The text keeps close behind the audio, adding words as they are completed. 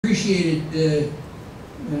appreciated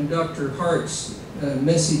Dr. Hart's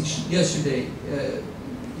message yesterday.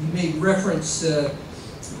 He made reference to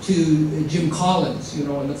Jim Collins, you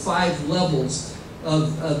know, and the 5 levels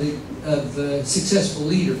of successful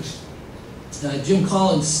leaders. Jim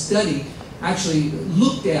Collins' study actually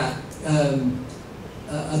looked at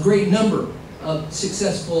a great number of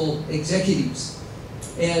successful executives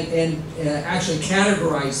and actually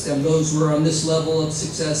categorized them. Those were on this level of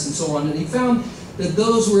success and so on. And he found that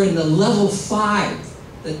those were in the level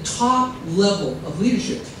 5, the top level of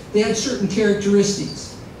leadership. They had certain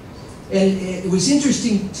characteristics. And it was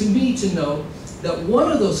interesting to me to know that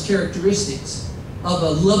one of those characteristics of a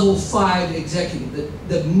level 5 executive,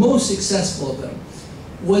 the most successful of them,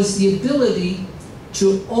 was the ability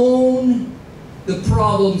to own the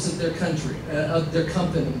problems of their country, of their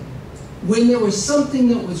company. When there was something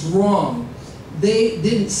that was wrong, they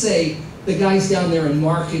didn't say, the guys down there in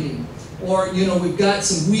marketing, or, you know, we've got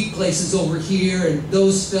some weak places over here, and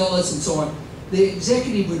those fellas, and so on. The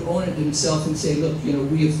executive would own it himself and say, look, you know,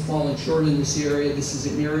 we have fallen short in this area. This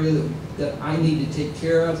is an area that I need to take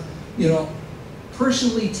care of. You know,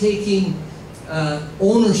 personally taking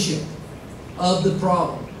ownership of the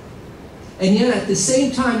problem. And yet at the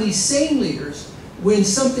same time, these same leaders, when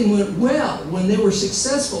something went well, when they were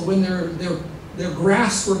successful, when their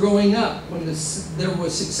graphs were going up, when there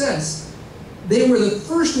was success, they were the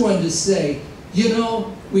first one to say, you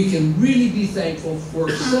know, we can really be thankful for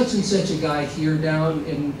such and such a guy here down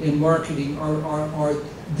in marketing, or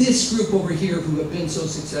this group over here who have been so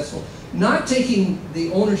successful. Not taking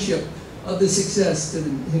the ownership of the success to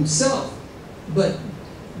himself, but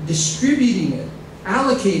distributing it,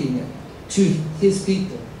 allocating it to his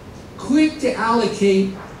people. Quick to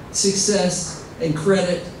allocate success and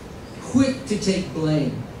credit, quick to take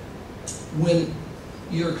blame when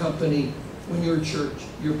your company, when your church,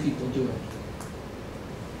 your people do it.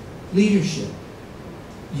 Leadership,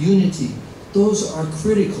 unity, those are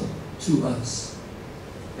critical to us.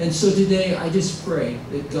 And so today I just pray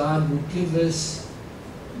that God will give us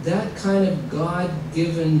that kind of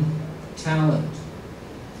God-given talent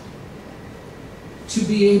to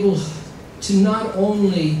be able to not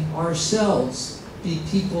only ourselves be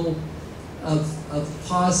people of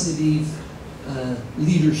positive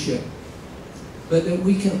leadership, but that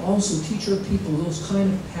we can also teach our people those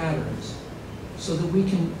kind of patterns so that we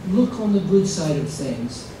can look on the good side of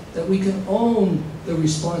things, that we can own the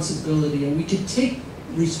responsibility and we can take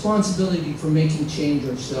responsibility for making change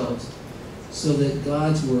ourselves so that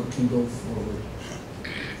God's work can go forward.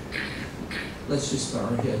 Let's just bow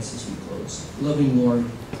our heads as we close. Loving Lord,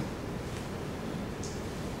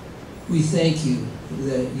 we thank you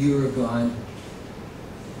that you're a God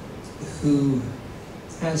who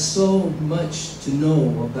has so much to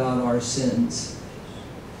know about our sins.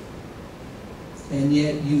 And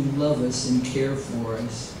yet you love us and care for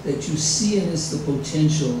us, that you see in us the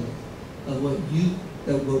potential of what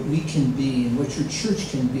we can be and what your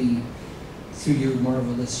church can be through your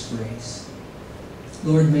marvelous grace.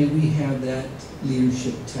 Lord, may we have that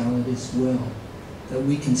leadership talent as well, that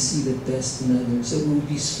we can see the best in others, that we'll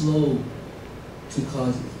be slow to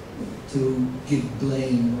give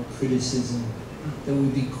blame or criticism, that we'll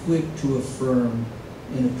be quick to affirm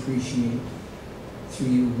and appreciate through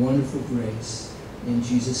your wonderful grace. In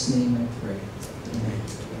Jesus' name I pray. Amen.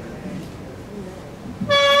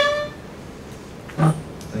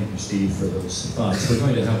 Thank you, Steve, for those thoughts. We're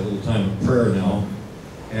going to have a little time of prayer now.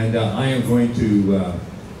 And I am going to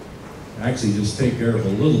actually just take care of a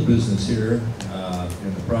little business here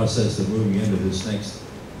in the process of moving into this next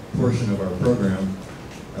portion of our program.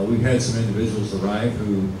 We've had some individuals arrive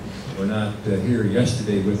who were not here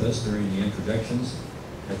yesterday with us during the introductions.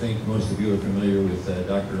 I think most of you are familiar with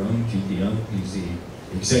Dr. Ung, G.T. Ung. He's the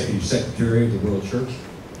Executive Secretary of the World Church.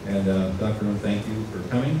 And Dr. Ung, thank you for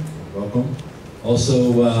coming. Welcome.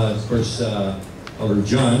 Also, of course, Elder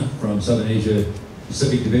John from Southern Asia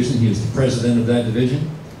Pacific Division. He is the president of that division.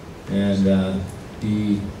 And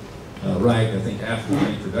he arrived, I think, after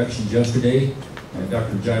the introductions yesterday. And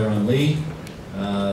Dr. Jairon Lee.